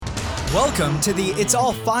Welcome to the It's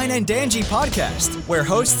All Fine and Dangy podcast, where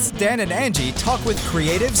hosts Dan and Angie talk with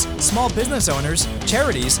creatives, small business owners,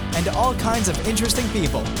 charities, and all kinds of interesting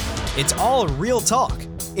people. It's all real talk.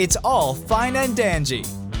 It's all fine and dangy.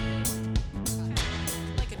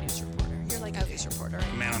 Like a news reporter. You're like a news reporter,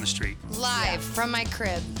 right? Man on the street. Live from my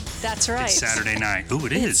crib. That's right. It's Saturday night. Ooh,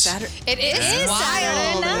 it is. It is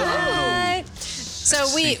Saturday wild. night. So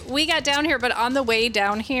we got down here, but on the way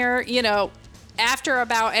down here, you know, after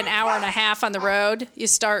about an hour and a half on the road, you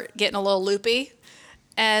start getting a little loopy.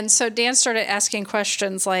 And so Dan started asking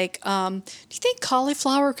questions like, do you think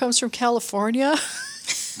cauliflower comes from California?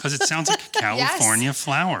 Because it sounds like a California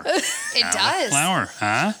flower. It does. Flower,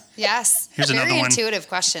 huh? Yes. Here's Very another one. intuitive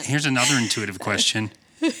question. Here's another intuitive question.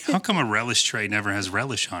 How come a relish tray never has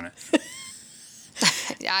relish on it?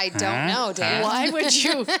 I don't know, Dan. Why would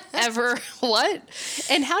you ever, what?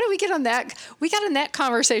 And how did we get on that? We got in that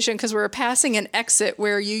conversation because we were passing an exit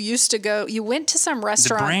where you used to go, you went to some The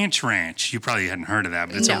restaurant. Branch Ranch. You probably hadn't heard of that,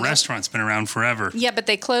 but it's No. a restaurant that's been around forever. Yeah, but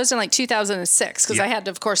they closed in like 2006 because Yep. I had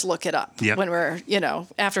to, of course, look it up Yep. when we're, you know,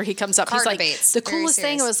 after he comes up. Car He's like, debates. the Very coolest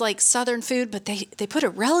thing serious. was like Southern food, but they put a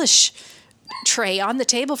relish tray on the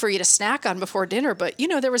table for you to snack on before dinner. But, you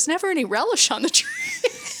know, there was never any relish on the tray.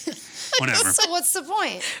 Whatever. So what's the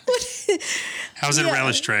point? How's it a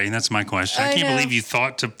relish tray? That's my question. I I can't know. believe you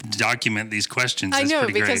thought to document these questions. I That's know,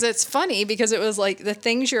 pretty because great. it's funny because it was like the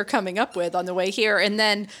things you're coming up with on the way here. And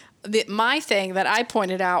then my thing that I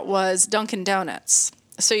pointed out was Dunkin' Donuts.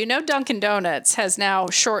 So, you know, Dunkin' Donuts has now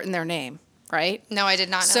shortened their name, right? No, I did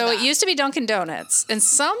not know So that. it used to be Dunkin' Donuts. And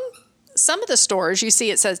some of the stores, you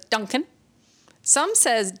see it says Dunkin'. Some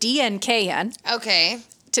says DNKN. Okay.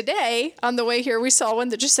 Today, on the way here, we saw one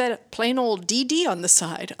that just said plain old DD on the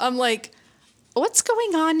side. I'm like, what's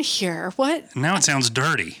going on here? What? Now it sounds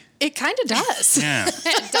dirty. It kind of does. Yeah.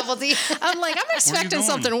 Double D. I'm like, I'm expecting going?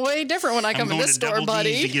 something way different when I I'm come in going this to store, Double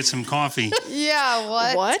buddy. D's to get some coffee. Yeah,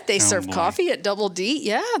 what? What? They serve boy. coffee at Double D?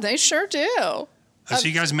 Yeah, they sure do. So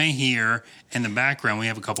you guys may hear in the background we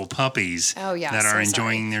have a couple puppies Oh, yeah, that so are sorry.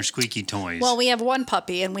 enjoying their squeaky toys. Well, we have one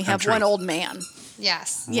puppy and we have true. one old man.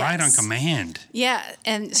 Yes. right on yes. command. Yeah,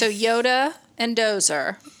 and so Yoda and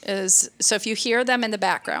Dozer is, so if you hear them in the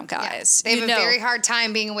background, guys, They have you a know. very hard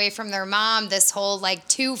time being away from their mom. This whole like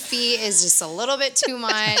 2 feet is just a little bit too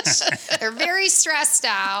much. They're very stressed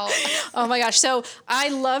out. Oh my gosh. So I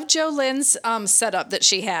love JoLynn's setup that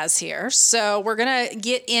she has here. So we're going to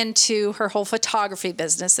get into her whole photography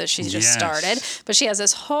business that she just Yes. started. But she has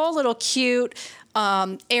this whole little cute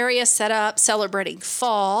area set up celebrating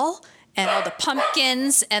fall and all the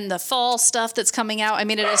pumpkins and the fall stuff that's coming out. I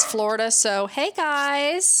mean, it is Florida. So, hey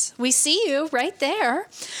guys, we see you right there.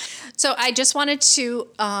 So I just wanted to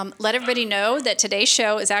let everybody know that today's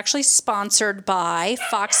show is actually sponsored by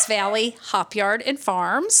Fox Valley Hopyard and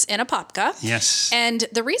Farms in Apopka. Yes. And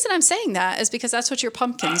the reason I'm saying that is because that's what your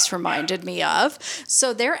pumpkins reminded me of.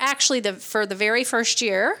 So they're actually, for the very first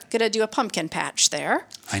year, going to do a pumpkin patch there.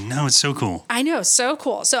 I know, it's so cool. I know, so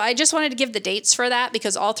cool. So I just wanted to give the dates for that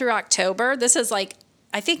because all through October, this is like,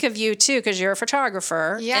 I think of you too because you're a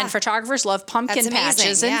photographer. Yeah. And photographers love pumpkin That's amazing,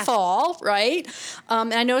 patches in yeah. fall, right?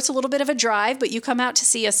 And I know it's a little bit of a drive, but you come out to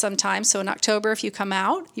see us sometime. So in October, if you come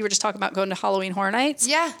out, you were just talking about going to Halloween Horror Nights.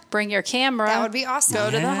 Yeah. Bring your camera. That would be awesome.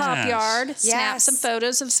 Go to the hop Yes. yard, snap Yes. some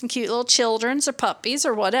photos of some cute little children's or puppies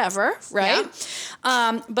or whatever, right?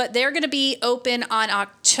 But they're going to be open on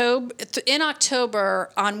October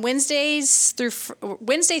on Wednesday through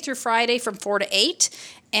Friday from 4 to 8,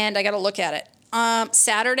 and I got to look at it.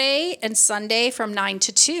 Saturday and Sunday from 9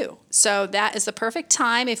 to 2. So that is the perfect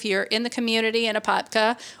time if you're in the community in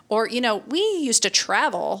Apopka, or, you know, we used to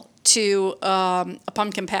travel to a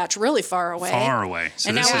pumpkin patch really far away. Far away. So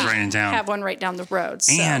And this now is we right in town. have one right down the road.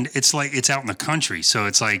 So. And it's like, it's out in the country. So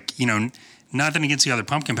it's like, you know, nothing against the other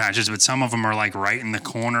pumpkin patches, but some of them are like right in the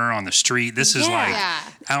corner on the street. This is Yeah. like Yeah.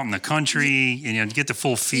 out in the country, and you know, get the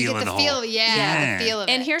full feel You of get the the feel, whole. yeah, the feel of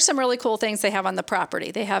And it. here's some really cool things they have on the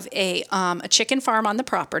property. They have a chicken farm on the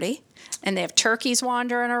property, and they have turkeys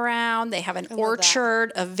wandering around. They have an love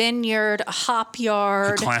orchard, a vineyard, a hop A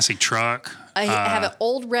yard. classic truck. I have an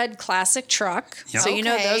old red classic truck. Yep. So you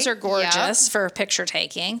know Okay, those are gorgeous yep. for picture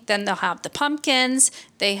taking. Then they'll have the pumpkins.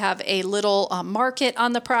 They have a little market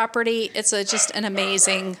on the property. It's just an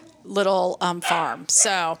amazing little farm.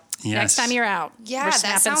 So next Yes. time you're out, Yeah, we're that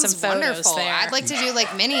snapping sounds some photos wonderful. there. I'd like to do like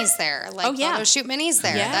minis there, like Oh, yeah. photo shoot minis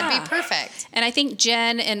there. Yeah. That'd be perfect. And I think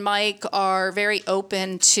Jen and Mike are very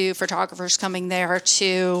open to photographers coming there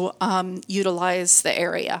to utilize the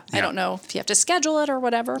area. I Yeah. don't know if you have to schedule it or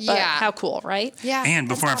whatever, but Yeah. how cool, right? Yeah. And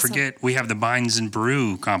before that's I awesome. forget, we have the Bines and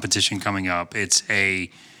Brew competition coming up. It's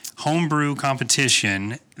a homebrew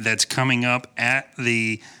competition that's coming up at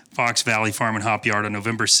the Fox Valley Farm and Hop Yard on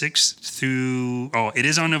November 6th it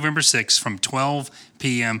is on November 6th from 12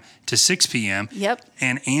 p.m. to 6 p.m. Yep.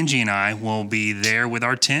 And Angie and I will be there with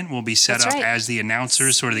our tent. We'll be set That's up right. as the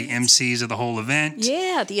announcers, sort of the MCs of the whole event.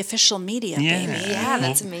 Yeah, the official media, baby. Yeah,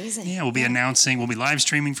 that's amazing. Yeah, we'll be we'll be live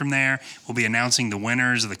streaming from there. We'll be announcing the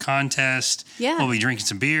winners of the contest. Yeah. We'll be drinking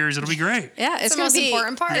some beers. It'll be great. Yeah, it's the going most to be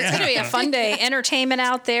important part. It's going to be a fun day. Entertainment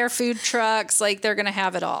out there, food trucks, like they're going to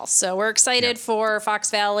have it all. So we're excited for Fox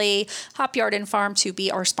Valley Hop Yard and Farm to be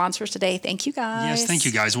our sponsors today. Thank you guys. Yes, thank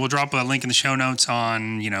you guys. We'll drop a link in the show notes on,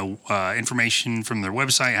 information from their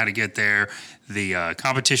website, how to get there, the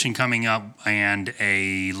competition coming up, and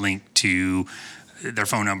a link to their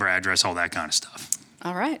phone number, address, all that kind of stuff.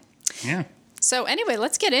 All right. Yeah. So anyway,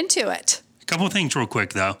 let's get into it. A couple of things real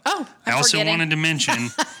quick, though. Oh, I I'm also forgetting. wanted to mention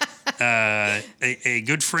a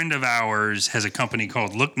good friend of ours has a company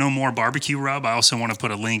called Look No More Barbecue Rub. I also want to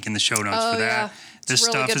put a link in the show notes for that. Yeah. This It's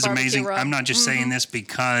really stuff good is barbecue amazing. rub. I'm not just saying this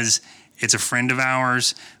because it's a friend of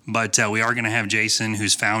ours, but we are going to have Jason,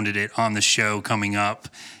 who's founded it, on the show coming up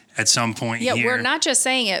at some point Yeah, here. we're not just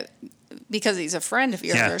saying it because he's a friend of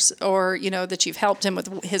yours or, that you've helped him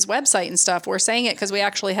with his website and stuff. We're saying it because we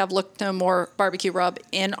actually have Look No More Barbecue Rub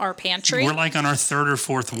in our pantry. We're like on our third or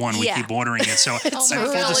fourth one. We Yeah. keep ordering it. So full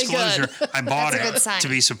really disclosure, I bought That's a good it sign. to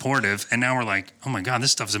be supportive, and now we're like, oh my God,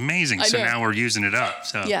 this stuff's amazing. I So know. now we're using it up.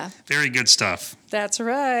 So Yeah. very good stuff. That's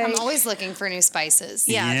right. I'm always looking for new spices.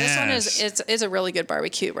 Yeah, this one Yes. is a really good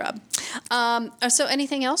barbecue rub. So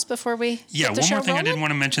anything else before we Yeah, get the one show more thing I rolling? didn't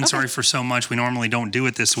want to mention. Okay. Sorry for so much. We normally don't do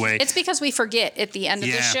it this way. It's because we forget at the end of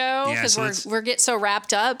the Yeah, show yeah, because so we're get so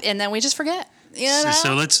wrapped up and then we just forget.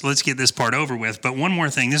 So let's get this part over with. But one more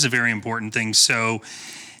thing. This is a very important thing. So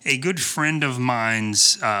a good friend of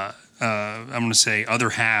mine's, I'm going to say other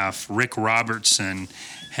half, Rick Robertson,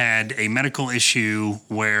 had a medical issue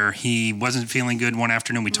where he wasn't feeling good one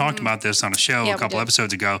afternoon. We talked about this on a show Yeah, a we couple did.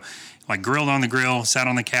 episodes ago. Like grilled on the grill, sat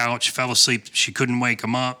on the couch, fell asleep. She couldn't wake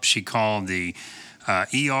him up. She called the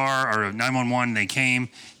ER or 911. They came.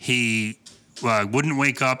 He wouldn't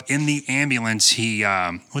wake up. In the ambulance, he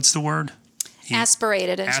what's the word? He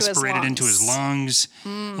aspirated into his lungs.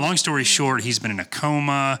 Long story short, he's been in a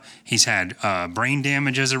coma. He's had brain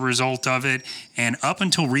damage as a result of it. And up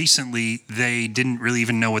until recently, they didn't really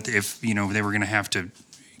even know if they were going to have to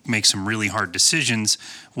make some really hard decisions.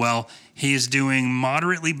 Well, he is doing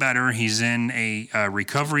moderately better. He's in a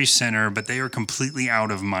recovery center, but they are completely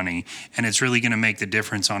out of money. And it's really going to make the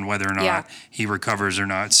difference on whether or not he recovers or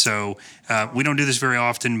not. So we don't do this very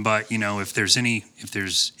often, but if there's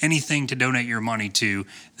anything to donate your money to,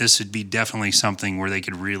 this would be definitely something where they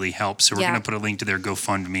could really help. So we're going to put a link to their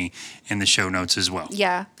GoFundMe in the show notes as well.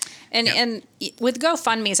 Yeah. And with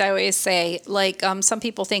GoFundMe's, I always say, like, some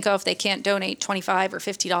people think, if they can't donate $25 or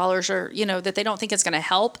 $50 or, that they don't think it's going to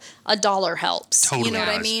help, $1 helps. Totally You know what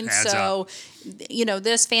I does. mean? Adds So,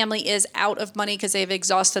 this family is out of money because they've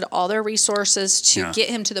exhausted all their resources to get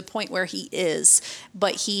him to the point where he is,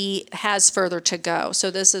 but he has further to go. So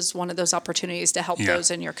this is one of those opportunities to help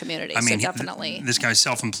those in your community. I mean, so definitely. this guy's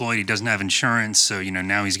self-employed. He doesn't have insurance, so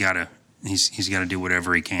now he's got to do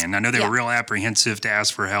whatever he can. I know they were real apprehensive to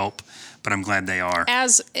ask for help, but I'm glad they are.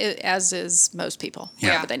 As is most people, Yeah.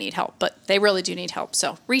 whenever they need help, but they really do need help.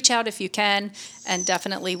 So reach out if you can, and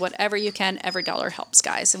definitely whatever you can, every dollar helps,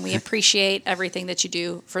 guys. And we appreciate everything that you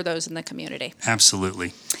do for those in the community.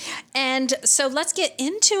 Absolutely. And so let's get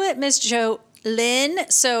into it, Ms. Jo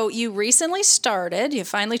Lynn. So you recently started, you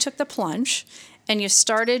finally took the plunge, and you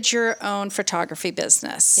started your own photography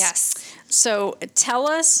business. Yes. So tell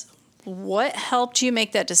us, what helped you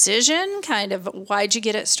make that decision? Kind of why'd you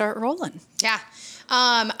get it start rolling? Yeah.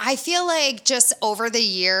 I feel like just over the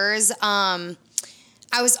years, I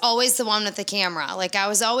was always the one with the camera. Like I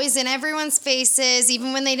was always in everyone's faces,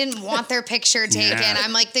 even when they didn't want their picture taken. Yeah.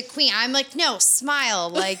 I'm like the queen. I'm like, no, smile.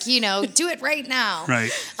 Like, do it right now.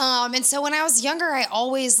 Right. And so when I was younger, I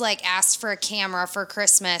always asked for a camera for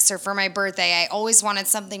Christmas or for my birthday. I always wanted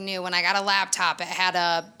something new. When I got a laptop, it had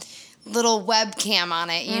a little webcam on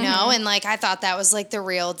it, and I thought that was the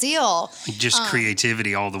real deal. Just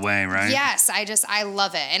creativity all the way, right? Yes, I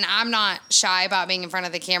love it. And I'm not shy about being in front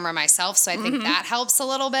of the camera myself, so I think that helps a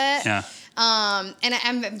little bit. Yeah. And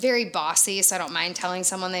I'm very bossy, so I don't mind telling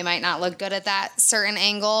someone they might not look good at that certain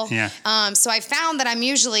angle. Yeah. So I found that I'm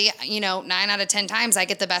usually, 9 out of 10 times I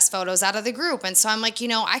get the best photos out of the group. And so I'm like,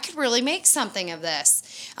 I could really make something of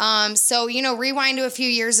this. So rewind to a few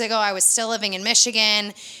years ago, I was still living in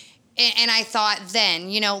Michigan. And I thought then,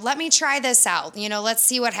 let me try this out. Let's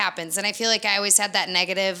see what happens. And I feel like I always had that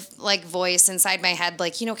negative like voice inside my head,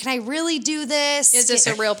 like, can I really do this? Is this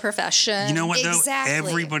a real profession? You know what, though? Exactly.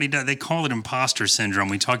 Everybody does. They call it imposter syndrome.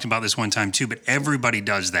 We talked about this one time, too, but everybody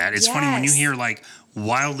does that. It's funny when you hear, like,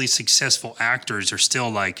 wildly successful actors are still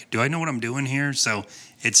like, do I know what I'm doing here? So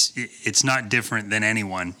it's not different than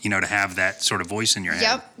anyone, to have that sort of voice in your head.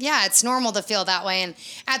 Yep. Yeah, it's normal to feel that way. And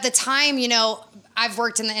at the time, I've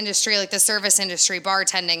worked in the industry, like the service industry,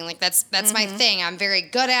 bartending. Like that's my thing. I'm very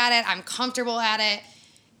good at it. I'm comfortable at it.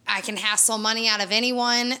 I can hassle money out of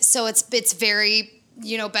anyone. So it's very,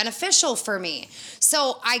 beneficial for me.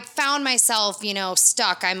 So I found myself,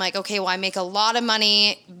 stuck. I'm like, okay, well, I make a lot of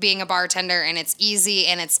money being a bartender and it's easy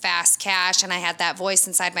and it's fast cash. And I had that voice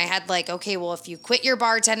inside my head like, okay, well, if you quit your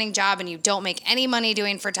bartending job and you don't make any money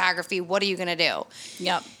doing photography, what are you going to do?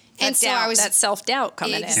 Yep. And so I was that self-doubt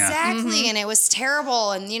coming in. Exactly. And it was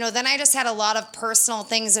terrible. And, then I just had a lot of personal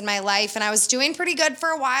things in my life and I was doing pretty good for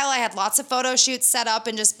a while. I had lots of photo shoots set up,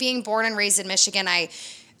 and just being born and raised in Michigan, I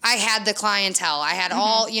had the clientele. I had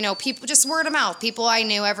all, people, just word of mouth. People I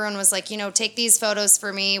knew, everyone was like, take these photos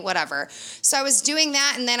for me, whatever. So I was doing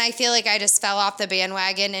that. And then I feel like I just fell off the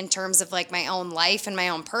bandwagon in terms of like my own life and my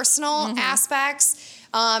own personal aspects.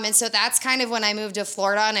 And so that's kind of when I moved to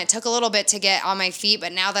Florida, and it took a little bit to get on my feet.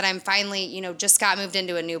 But now that I'm finally, just got moved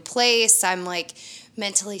into a new place, I'm like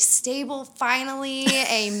mentally stable finally.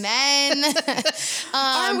 Amen.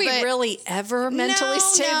 Are we really ever mentally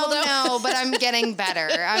stable though? No, but I'm getting better.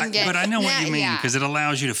 But I know what you mean, because it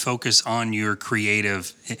allows you to focus on your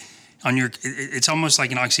creative, it's almost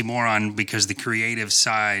like an oxymoron, because the creative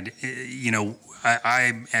side,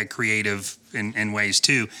 I'm at creative in ways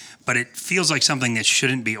too, but it feels like something that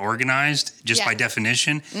shouldn't be organized just by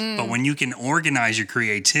definition. But when you can organize your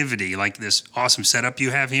creativity, like this awesome setup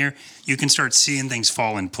you have here, you can start seeing things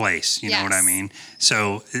fall in place. You know what I mean?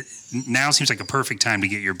 So now seems like a perfect time to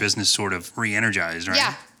get your business sort of re-energized, right?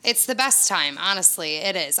 Yeah. It's the best time, honestly.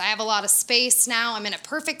 It is. I have a lot of space now. I'm in a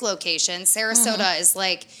perfect location. Sarasota is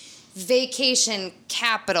like vacation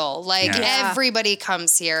capital. Like everybody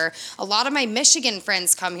comes here. A lot of my Michigan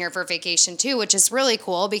friends come here for vacation too, which is really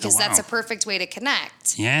cool because that's a perfect way to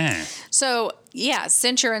connect. Yeah. So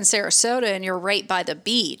since you're in Sarasota and you're right by the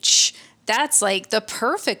beach, that's like the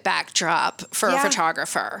perfect backdrop for a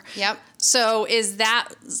photographer. Yep. So is that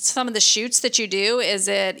some of the shoots that you do? Is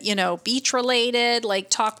it, beach related?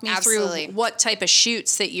 Like talk me through what type of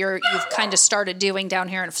shoots that you've kind of started doing down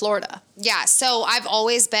here in Florida. Yeah, so I've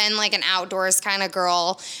always been like an outdoors kind of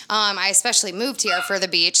girl. I especially moved here for the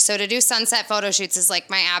beach. So to do sunset photo shoots is like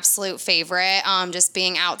my absolute favorite. Just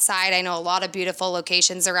being outside. I know a lot of beautiful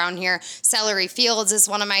locations around here. Celery Fields is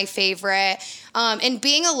one of my favorite. And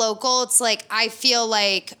being a local, it's like I feel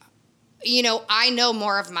like, I know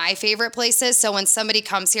more of my favorite places. So when somebody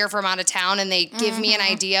comes here from out of town and they give me an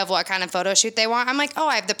idea of what kind of photo shoot they want, I'm like, oh,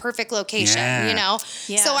 I have the perfect location, Yeah.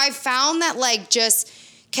 So I found that like just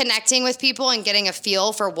connecting with people and getting a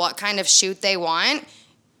feel for what kind of shoot they want,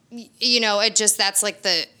 that's like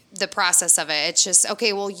the process of it. It's just,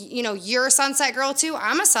 okay, well, you're a sunset girl too.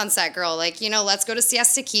 I'm a sunset girl. Like, let's go to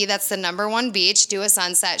Siesta Key. That's the #1 beach. Do a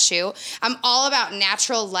sunset shoot. I'm all about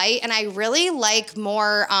natural light, and I really like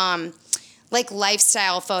more, like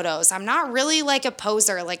lifestyle photos. I'm not really like a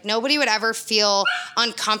poser. Like nobody would ever feel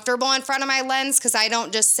uncomfortable in front of my lens because I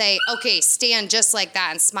don't just say, okay, stand just like that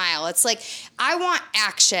and smile. It's like, I want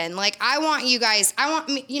action. Like I want you guys,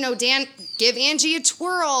 Dan, give Angie a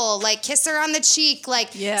twirl, like kiss her on the cheek,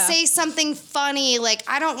 like say something funny. Like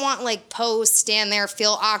I don't want like pose, stand there,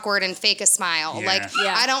 feel awkward and fake a smile.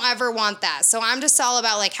 I don't ever want that. So I'm just all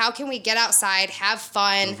about like, how can we get outside, have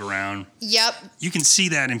fun. Move around. Yep. You can see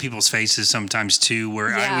that in people's faces sometimes too,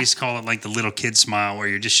 where I always call it like the little kid smile, where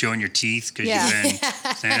you're just showing your teeth because you've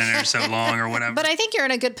been standing there so long or whatever. But I think you're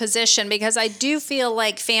in a good position because I do feel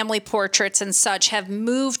like family portraits and such have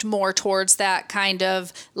moved more towards that kind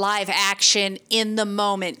of live action in the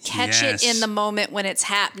moment. Catch it in the moment when it's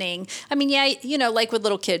happening. I mean, like with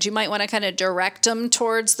little kids, you might want to kind of direct them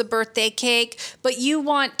towards the birthday cake, but you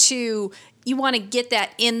want to get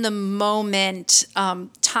that in the moment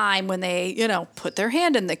time when they, put their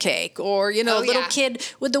hand in the cake or, little kid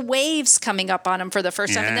with the waves coming up on them for the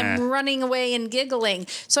first time and then running away and giggling.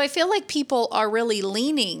 So I feel like people are really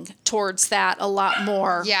leaning towards that a lot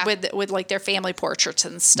more with like their family portraits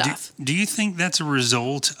and stuff. Do you think that's a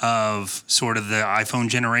result of sort of the iPhone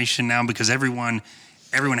generation now? Because everyone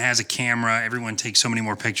has a camera. Everyone takes so many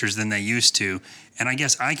more pictures than they used to. And I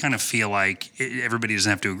guess I kind of feel like, everybody doesn't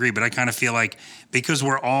have to agree, but I kind of feel like because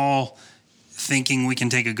we're all thinking we can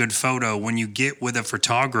take a good photo, when you get with a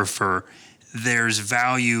photographer, there's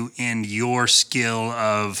value in your skill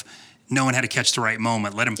of knowing how to catch the right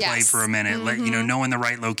moment, let him play Yes. for a minute, knowing the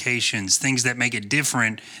right locations, things that make it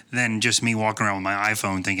different than just me walking around with my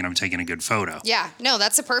iPhone thinking I'm taking a good photo. Yeah, no,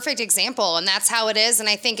 that's a perfect example. And that's how it is. And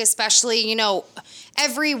I think especially,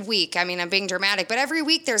 every week, I mean, I'm being dramatic, but every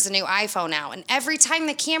week there's a new iPhone out. And every time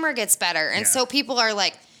the camera gets better. And so people are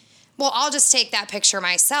like, well, I'll just take that picture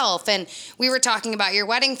myself. And we were talking about your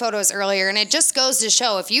wedding photos earlier, and it just goes to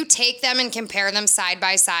show if you take them and compare them side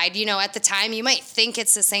by side, at the time you might think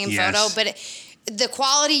it's the same photo, but the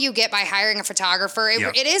quality you get by hiring a photographer,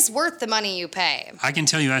 it is worth the money you pay. I can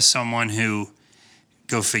tell you as someone who,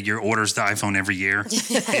 go figure, orders the iPhone every year.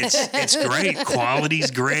 It's great. Quality's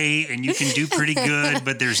great, and you can do pretty good,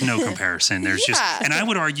 but there's no comparison. There's and I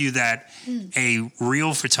would argue that a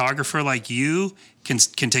real photographer like you can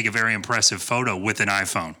take a very impressive photo with an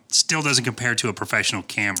iPhone. Still doesn't compare to a professional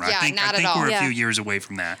camera. Yeah, I think not at all. we're a few years away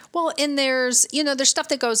from that. Well, and there's stuff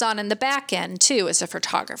that goes on in the back end too as a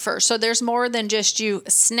photographer. So there's more than just you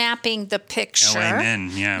snapping the picture. Oh,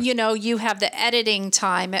 amen. Yeah. You have the editing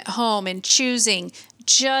time at home and choosing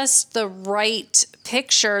just the right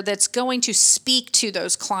picture that's going to speak to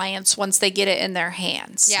those clients once they get it in their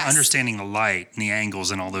hands. Yes. Understanding the light and the angles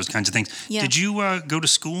and all those kinds of things. Yeah. Did you go to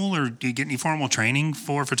school or do you get any formal training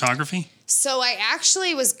for photography? So I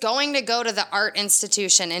actually was going to go to the art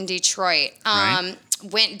institution in Detroit. Right.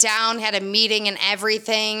 Went down, had a meeting and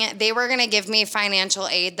everything. They were going to give me financial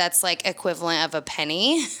aid that's like equivalent of a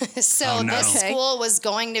penny. So no. the school was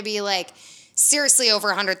going to be like seriously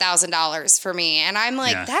over $100,000 for me. And I'm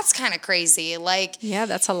like, that's kind of crazy. Like, Yeah,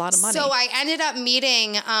 that's a lot of money. so I ended up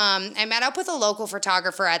meeting, I met up with a local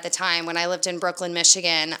photographer at the time when I lived in Brooklyn,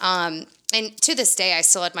 Michigan. And to this day, I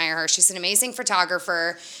still admire her. She's an amazing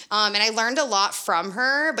photographer. And I learned a lot from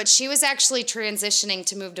her, but she was actually transitioning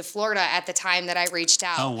to move to Florida at the time that I reached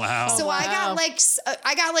out. Oh, wow. So I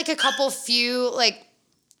got like a couple few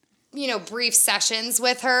brief sessions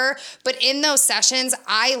with her, but in those sessions,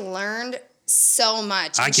 I learned so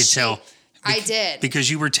much. I could tell. I did. Because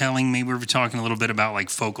you were telling me, we were talking a little bit about like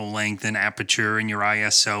focal length and aperture and your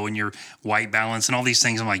ISO and your white balance and all these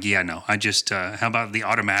things. I'm like, I just, how about the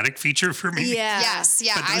automatic feature for me? Yeah. Yes,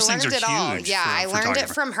 yeah, But I those things learned are it all. huge Yeah, for a I learned it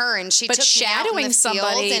photographer. from her, and she But took me out in shadowing the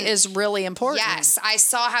somebody field and, is really important. Yes, I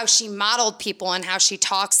saw how she modeled people and how she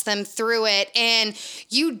talks them through it, and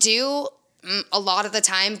you do a lot of the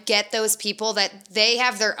time get those people that they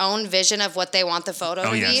have their own vision of what they want the photo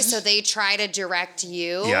to be, yes. so they try to direct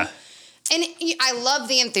you. Yeah. And I love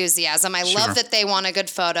the enthusiasm. I Sure. love that they want a good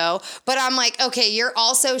photo. But I'm like, okay, you're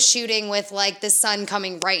also shooting with like the sun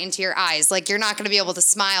coming right into your eyes. Like you're not going to be able to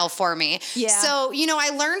smile for me. Yeah. So, I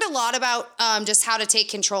learned a lot about just how to take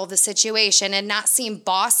control of the situation and not seem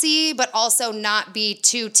bossy, but also not be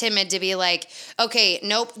too timid to be like, okay,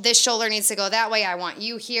 nope, this shoulder needs to go that way. I want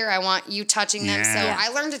you here. I want you touching them. So Yeah. I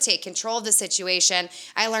learned to take control of the situation.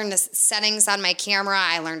 I learned the settings on my camera.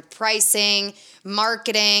 I learned pricing,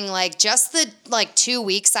 marketing, like just the 2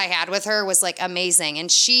 weeks I had with her was like amazing.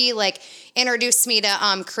 And she introduced me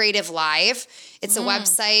to Creative Live. It's a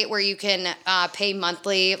website where you can pay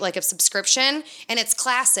monthly, like a subscription, and it's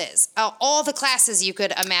classes, all the classes you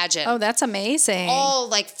could imagine. Oh, that's amazing.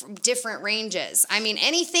 All different ranges. I mean,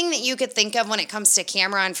 anything that you could think of when it comes to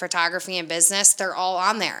camera and photography and business, they're all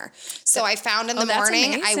on there. So I found in the that's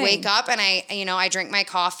morning, I amazing. wake up and I drink my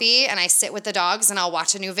coffee and I sit with the dogs and I'll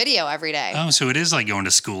watch a new video every day. Oh, so it is like going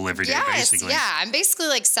to school every day, Yes, basically. yeah. I'm basically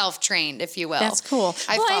like self-trained, if you will. That's cool.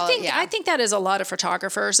 I think that is a lot of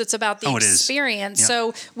photographers. It's about the Oh, it is. experience. Yeah.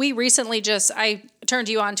 So we recently I turned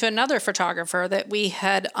you on to another photographer that we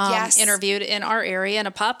had Yes. interviewed in our area in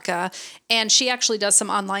Apopka, and she actually does some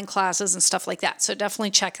online classes and stuff like that. So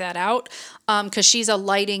definitely check that out because she's a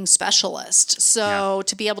lighting specialist. So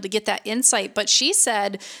to be able to get that insight, but she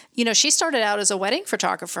said, she started out as a wedding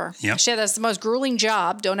photographer. Yep. She said that's the most grueling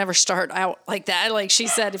job. Don't ever start out like that. Like she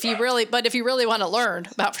said, if you really want to learn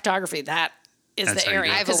about photography, that is That's the how you do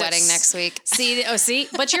area. it. I have a 'Cause wedding it's- next week. See,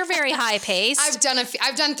 but you're very high paced. I've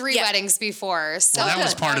done 3 Yeah. weddings before. So Well, that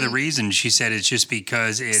was part of the reason. She said it's just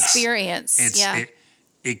because Experience.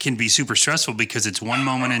 it can be super stressful because it's one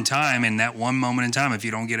moment in time, and that one moment in time, if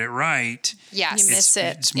you don't get it right, yes. You miss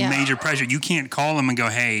it. it's Yeah. major pressure. You can't call them and go,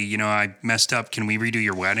 hey, I messed up. Can we redo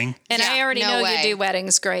your wedding? And Yeah, I already no know way. you do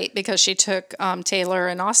weddings great because she took Taylor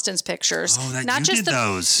and Austin's pictures. Oh, you did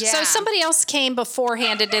those. Yeah. So somebody else came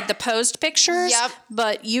beforehand and did the post pictures. Yep.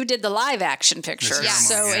 But you did the live action pictures. Yes.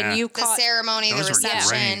 So Yeah. and you The caught ceremony, Those the were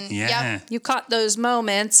reception. great. Yeah. Yep. those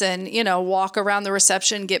moments and walk around the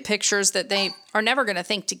reception, get pictures that they are never going to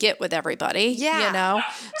think to get with everybody. Yeah. You know?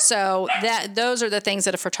 So those are the things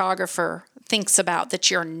that a photographer thinks about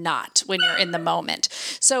that you're not when you're in the moment.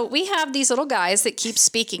 So we have these little guys that keep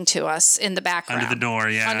speaking to us in the background. Under the door,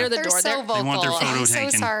 yeah. Under the They're door. so vocal. They want their photo I'm so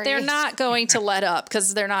taken. sorry. They're not going to let up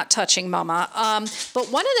because they're not touching mama.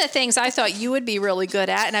 But one of the things I thought you would be really good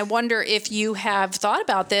at, and I wonder if you have thought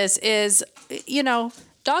about this, is,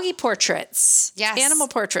 doggy portraits. Yes. Animal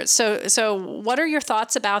portraits. So what are your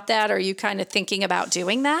thoughts about that? Are you kind of thinking about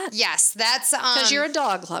doing that? Yes, that's Because you're a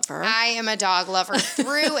dog lover. I am a dog lover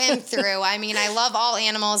through and through. I mean, I love all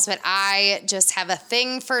animals, but I just have a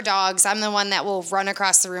thing for dogs. I'm the one that will run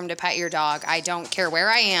across the room to pet your dog. I don't care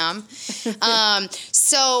where I am.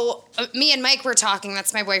 So me and Mike were talking,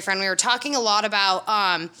 that's my boyfriend. We were talking a lot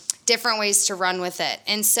about different ways to run with it.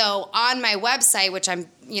 And so on my website, which I'm,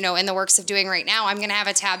 in the works of doing right now, I'm going to have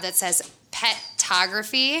a tab that says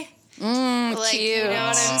petography. Like, cute. you know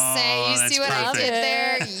what I'm saying? You that's see what I perfect. did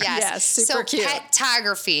there? Yes. Yes, super cute.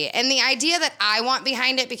 Petography. And the idea that I want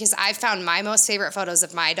behind it, because I've found my most favorite photos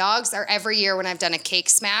of my dogs are every year when I've done a cake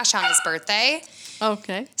smash on his birthday.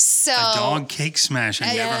 Okay. So A dog cake smash.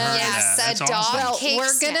 Have you ever heard yes, of that? That's a dog awesome. Well, cake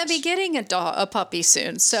we're going to smash. be getting a puppy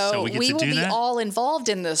soon. So we get we to will do be that? all involved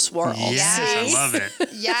in this world. Yes, See? I love it.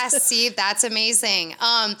 Yes, see, that's amazing.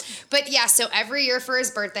 But yeah, so every year for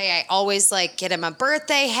his birthday, I always get him a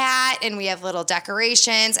birthday hat, and we have little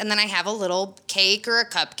decorations, and then I have a little cake or a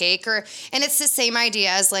cupcake, and it's the same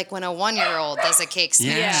idea as when a 1-year-old does a cake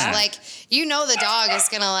smash. Yeah. The dog is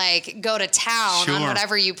gonna go to town on Sure.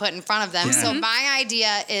 whatever you put in front of them. Yeah. So my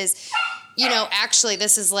idea is, actually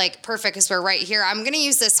this is perfect because we're right here. I'm going to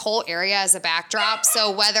use this whole area as a backdrop.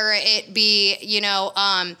 So whether it be,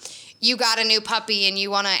 you got a new puppy and you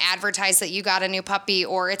want to advertise that you got a new puppy,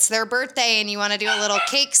 or it's their birthday and you want to do a little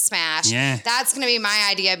cake smash. Yeah. That's going to be my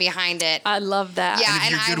idea behind it. I love that. Yeah, if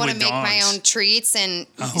and you're I good want to with make my dogs- own treats, and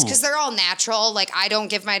Oh. because they're all natural. I don't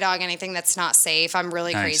give my dog anything that's not safe. I'm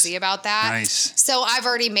really Nice. crazy about that. Nice. So I've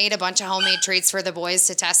already made a bunch of homemade treats for the boys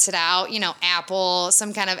to test it out.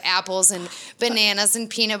 Some kind of apples and bananas and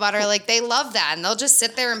peanut butter. They love that, and they'll just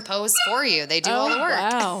sit there and pose for you. They do all the work.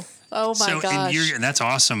 Wow. Oh my gosh. And that's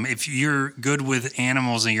awesome. If you're good with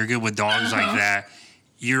animals and you're good with dogs like that,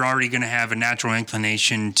 you're already going to have a natural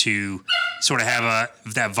inclination to sort of have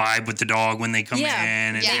that vibe with the dog when they come Yeah.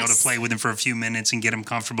 in, and be able to Yes. play with them for a few minutes and get them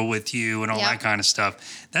comfortable with you and all Yep. that kind of stuff.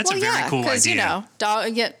 That's Well, a very cool because idea.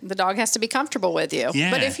 the dog has to be comfortable with you. Yeah.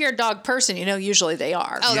 But if you're a dog person, usually they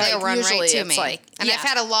are. Oh, they'll run usually right to it's me. And I've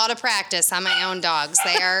had a lot of practice on my own dogs.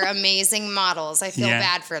 They are amazing models. I feel Yeah.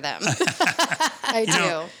 bad for them. I do. You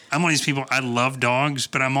know, I'm one of these people, I love dogs,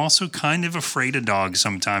 but I'm also kind of afraid of dogs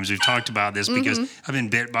sometimes. We've talked about this because I've been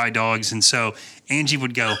bit by dogs. And so Angie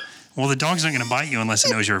would go, well, the dog's not going to bite you unless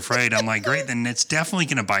it knows you're afraid. I'm like, great, then it's definitely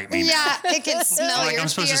going to bite me now. Yeah, it can smell Like your I'm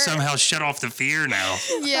supposed fear. to somehow shut off the fear now.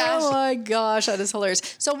 Yeah. Oh my gosh, that is hilarious.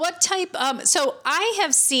 So what type so I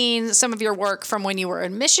have seen some of your work from when you were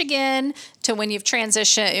in Michigan to when you've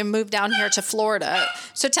transitioned and moved down here to Florida.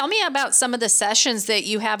 So tell me about some of the sessions that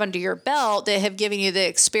you have under your belt that have given you the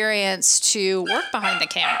experience to work behind the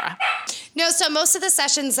camera. No, so most of the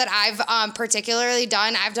sessions that I've particularly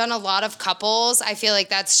done, I've done a lot of couples. I feel like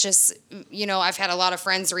that's just, I've had a lot of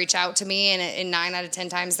friends reach out to me, and 9 out of 10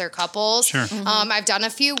 times they're couples. Sure. I've done a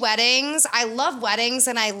few weddings. I love weddings,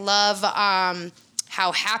 and I love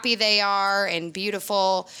how happy they are and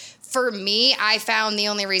beautiful. For me, I found the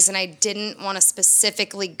only reason I didn't want to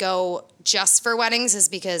specifically go just for weddings is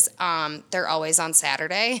because they're always on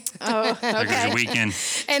Saturday. Oh, There goes your weekend.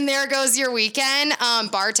 And there goes your weekend.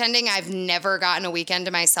 Bartending, I've never gotten a weekend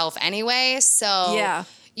to myself anyway. So, Yeah.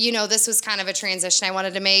 This was kind of a transition I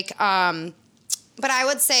wanted to make. But I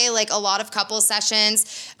would say a lot of couple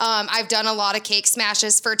sessions. I've done a lot of cake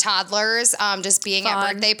smashes for toddlers, just being at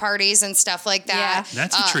Fun. birthday parties and stuff like that.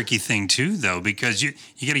 That's a tricky thing too, though, because you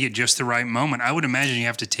got to get just the right moment. I would imagine you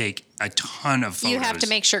have to take a ton of photos. You have to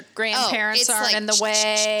make sure grandparents it's aren't like in the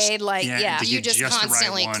way. Yeah, to You get just just the right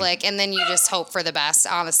constantly one. click, and then you just hope for the best,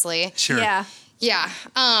 honestly. Sure. Yeah. Yeah.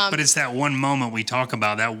 But it's that one moment we talk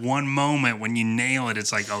about. That one moment when you nail it,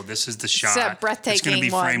 it's like, oh, this is the shot. that It's going to be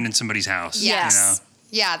breathtaking one. framed in somebody's house. Yes.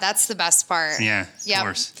 Yeah, that's the best part. Yeah, Yep. of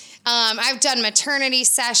course. I've done maternity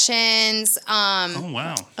sessions. Oh,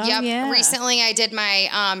 wow. Yep. yeah. Recently, I did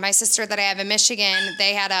my sister that I have in Michigan.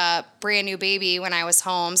 They had a brand new baby when I was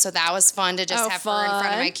home, so that was fun to just Oh, have her in front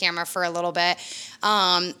of fun. my camera for a little bit.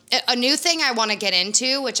 A new thing I want to get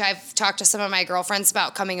into, which I've talked to some of my girlfriends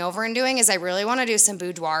about coming over and doing, is I really want to do some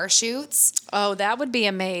boudoir shoots. Oh, that would be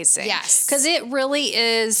amazing. Yes. Because it really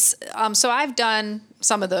is. So I've done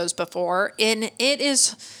some of those before, and it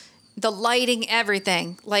is the lighting,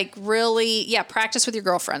 everything. Like really, practice with your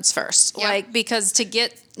girlfriends first. Yeah. Like, because to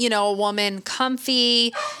get, a woman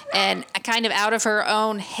comfy and kind of out of her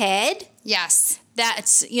own head, Yes.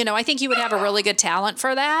 that's, I think you would have a really good talent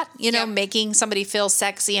for that, Yep. making somebody feel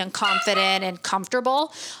sexy and confident and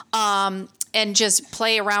comfortable. And just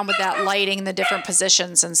play around with that lighting, the different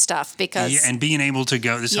positions and stuff, because and being able to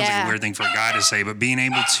go, this sounds like Yeah. a weird thing for a guy to say, but being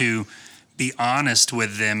able to be honest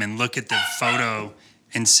with them and look at the photo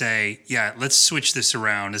and say, yeah, let's switch this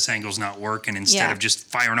around. This angle's not working, instead Yeah. of just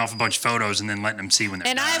firing off a bunch of photos and then letting them see when they're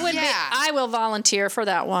and done. I will volunteer for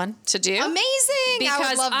that one to do. Amazing. Because I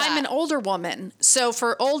would love that. I'm an older woman. So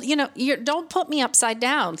for old, don't put me upside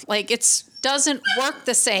down. Like doesn't work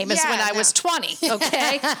the same as when I was 20.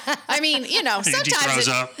 Okay. I mean, sometimes throws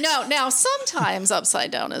up. now sometimes upside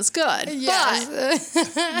down is good, Yes.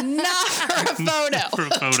 but not for a photo. For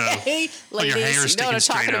a photo. Okay? While your Ladies, hair is you know what I'm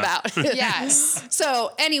sticking talking straight about. Yes.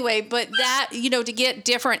 So anyway, but that, to get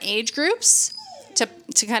different age groups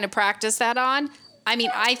to kind of practice that on, I mean,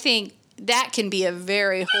 I think that can be a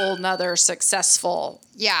very whole nother successful,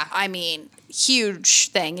 Yeah. huge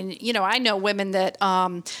thing. And, I know women that,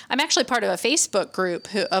 I'm actually part of a Facebook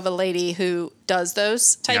group of a lady who does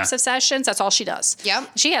those types Yeah. of sessions. That's all she does.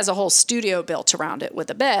 Yep. She has a whole studio built around it with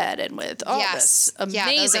a bed and with all Yes. this Yeah,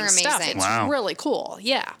 those amazing are stuff. amazing. It's Wow. really cool.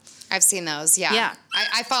 Yeah. I've seen those. Yeah. Yeah.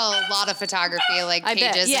 I follow a lot of photography, like I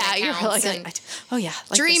pages bet. Yeah. and You're accounts. like, and oh yeah.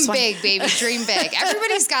 Like dream this one. big, baby. Dream big.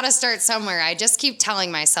 Everybody's got to start somewhere. I just keep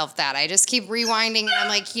telling myself that. I just keep rewinding. And I'm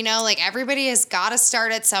like, everybody has got to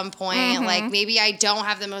start at some point. Mm-hmm. Like maybe I don't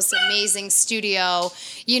have the most amazing studio,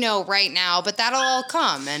 right now, but that'll all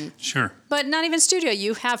come. And Sure. But not even studio.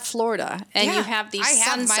 You have Florida, and you have these I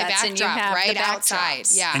have my sunsets, and you backdrop have right the outside.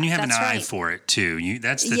 backdrops. Yeah. And you have an That's eye right. for it too.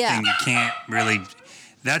 That's the Yeah. thing. You can't really.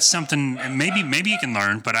 That's something. Maybe you can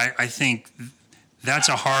learn, but I think that's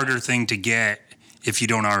a harder thing to get if you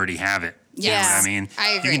don't already have it. You know what I Yes. mean? I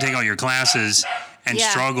agree. You can take all your classes and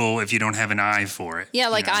Yeah. struggle if you don't have an eye for it. Yeah,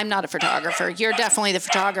 like you know? I'm not a photographer. You're definitely the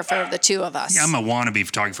photographer of the two of us. Yeah, I'm a wannabe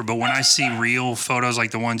photographer, but when I see real photos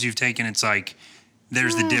like the ones you've taken, it's like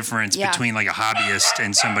there's the difference yeah. between like a hobbyist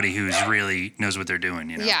and somebody who's really knows what they're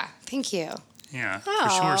doing. Yeah. Thank you. Yeah, for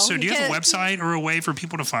Oh, sure. So do you have a good. website or a way for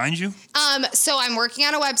people to find you? So I'm working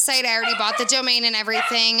on a website. I already bought the domain and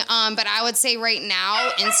everything. But I would say right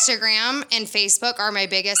now, Instagram and Facebook are my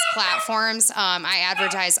biggest platforms. I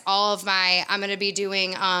advertise all of I'm going to be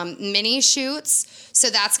doing mini shoots. So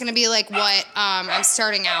that's going to be like what I'm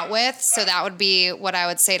starting out with. So that would be what I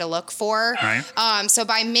would say to look for. Right. So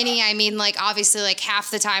by mini, I mean like obviously like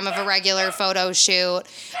half the time of a regular photo shoot,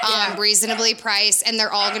 reasonably priced, and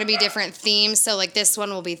they're all going to be different themes. So like this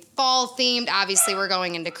one will be fall themed. Obviously we're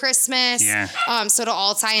going into Christmas. Yeah. So it'll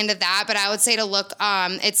all tie into that. But I would say to look,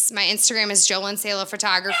 it's my Instagram is Jolyn Salo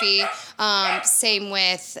Photography. Same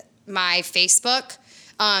with my Facebook.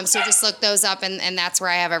 So just look those up, and that's where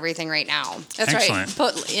I have everything right now. That's Excellent.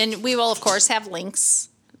 right. And we will, of course, have links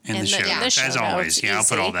In the show in the notes, show as notes, always. Yeah, I'll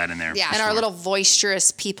put easy. all that in there. Yeah. for And our sure. little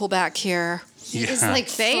boisterous people back here. It's like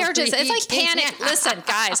They are just, it's like freaking- panic. Listen,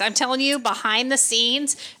 guys, I'm telling you, behind the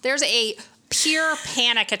scenes, there's a pure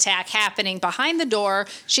panic attack happening behind the door.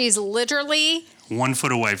 She's literally 1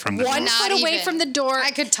 foot away from the one door. foot away even. from the door.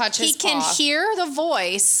 I could touch his He can paw. hear the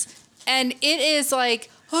voice, and it is like,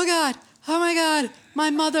 oh God, oh my God, my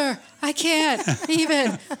mother. I can't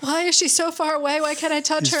even. Why is she so far away? Why can't I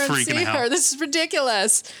touch He's her and freaking see out. her? This is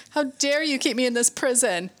ridiculous. How dare you keep me in this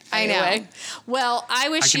prison? I know. Anyway, well, I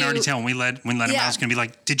wish I can you. already tell when we let him out, Yeah. it's going to be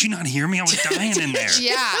like, did you not hear me? I was dying in there.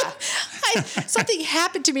 Yeah. Something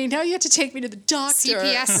happened to me. Now you have to take me to the doctor.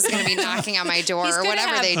 CPS is going to be knocking on my door He's or gonna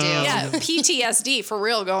whatever have, they do. Yeah, PTSD for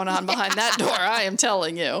real going on behind that door. I am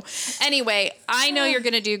telling you. Anyway, I know you're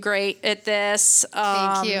going to do great at this.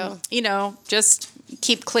 Thank you. You know, just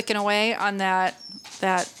keep clicking away on that.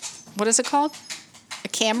 What is it called? A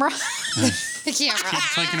camera. The camera.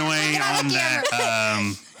 Clicking away on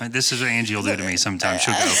that. This is what Angie will do to me sometimes.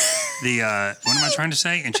 She'll go, what am I trying to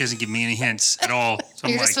say? And she doesn't give me any hints at all. So I'm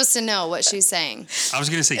You're like, just supposed to know what she's saying. I was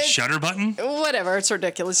going to say shutter button. Whatever. It's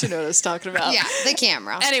ridiculous. You know what I was talking about. Yeah, the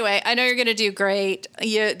camera. Anyway, I know you're going to do great.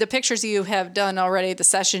 The pictures you have done already, the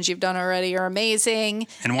sessions you've done already are amazing.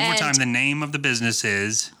 And one more time, the name of the business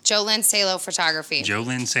is Jolyn Salo Photography.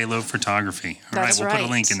 Jolyn Salo Photography. All right, That's we'll right. put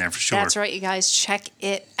a link in there for sure. That's right, you guys. Check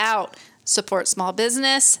it out. Support small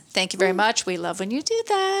business. Thank you very much. We love when you do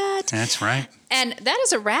that. That's right. And that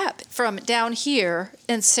is a wrap from down here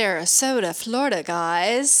in Sarasota, Florida,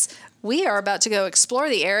 guys. we are about to go explore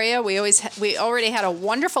the area. We already had a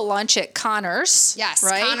wonderful lunch at Connor's. Yes,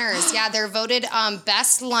 right? Connor's. Yeah, they're voted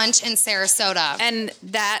best lunch in Sarasota. And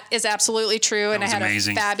that is absolutely true. And I had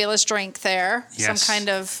amazing. a fabulous drink there. Yes. Some kind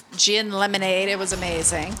of gin lemonade. It was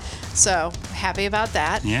amazing. So happy about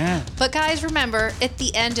that. Yeah. But guys, remember, at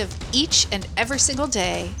the end of each and every single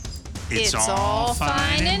day, It's all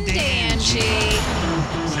fine and dangy.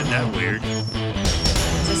 Said that weird.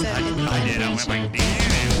 Is that I did. I went like,